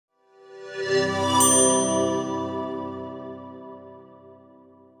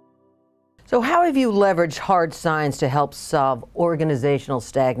So how have you leveraged hard science to help solve organizational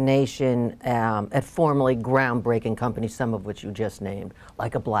stagnation at formerly groundbreaking companies, some of which you just named,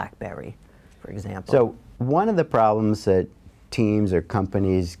 like a BlackBerry, for example? So one of the problems that teams or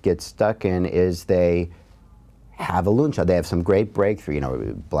companies get stuck in is they have a loonshot. They have some great breakthrough. You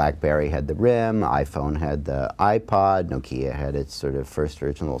know, BlackBerry had the RIM, iPhone had the iPod, Nokia had its sort of first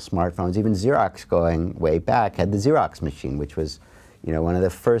original smartphones. Even Xerox, going way back, had the Xerox machine, which was, you know, one of the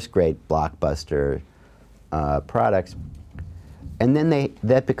first great blockbuster products. And then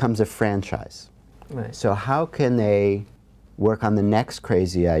that becomes a franchise. Right. So how can they work on the next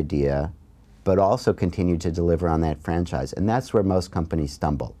crazy idea, but also continue to deliver on that franchise? And that's where most companies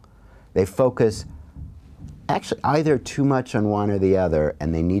stumble. They focus actually either too much on one or the other,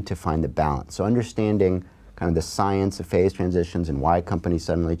 and they need to find the balance. So understanding kind of the science of phase transitions and why companies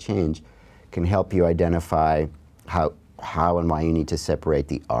suddenly change can help you identify how and why you need to separate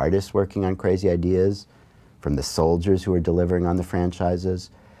the artists working on crazy ideas from the soldiers who are delivering on the franchises,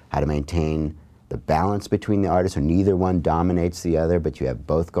 how to maintain the balance between the artists so neither one dominates the other, but you have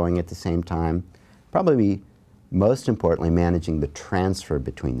both going at the same time. Probably most importantly, managing the transfer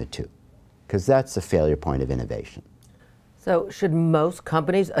between the two, because that's the failure point of innovation. So should most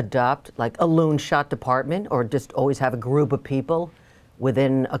companies adopt like a Loonshot department, or just always have a group of people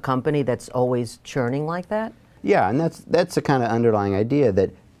within a company that's always churning like that? Yeah, and that's the kind of underlying idea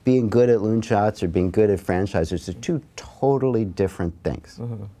that being good at Loonshots or being good at franchisers are two totally different things.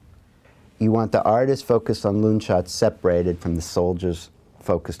 Mm-hmm. You want the artists focused on Loonshots separated from the soldiers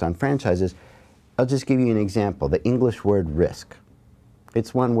focused on franchises. I'll just give you an example. The English word risk.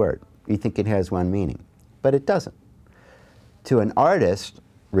 It's one word. You think it has one meaning, but it doesn't. To an artist,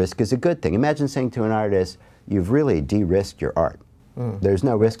 risk is a good thing. Imagine saying to an artist, you've really de-risked your art. There's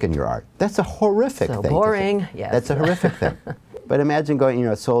no risk in your art. That's a horrific thing. So boring, yes. That's a horrific thing. But imagine going, you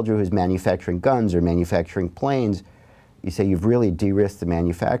know, a soldier who's manufacturing guns or manufacturing planes, you say you've really de-risked the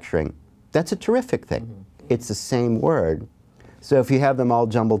manufacturing. That's a terrific thing. Mm-hmm. It's the same word. So if you have them all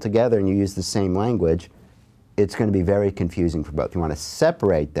jumbled together and you use the same language, it's going to be very confusing for both. You want to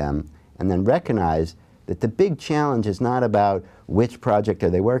separate them and then recognize that the big challenge is not about which project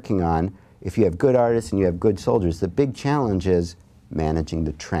are they working on. If you have good artists and you have good soldiers, the big challenge is managing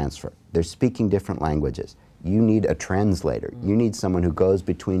the transfer. They're speaking different languages. You need a translator. You need someone who goes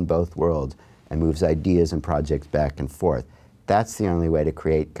between both worlds and moves ideas and projects back and forth. That's the only way to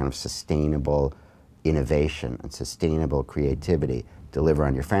create kind of sustainable innovation and sustainable creativity. Deliver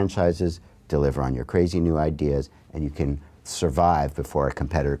on your franchises, deliver on your crazy new ideas, and you can survive before a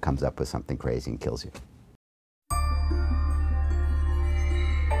competitor comes up with something crazy and kills you.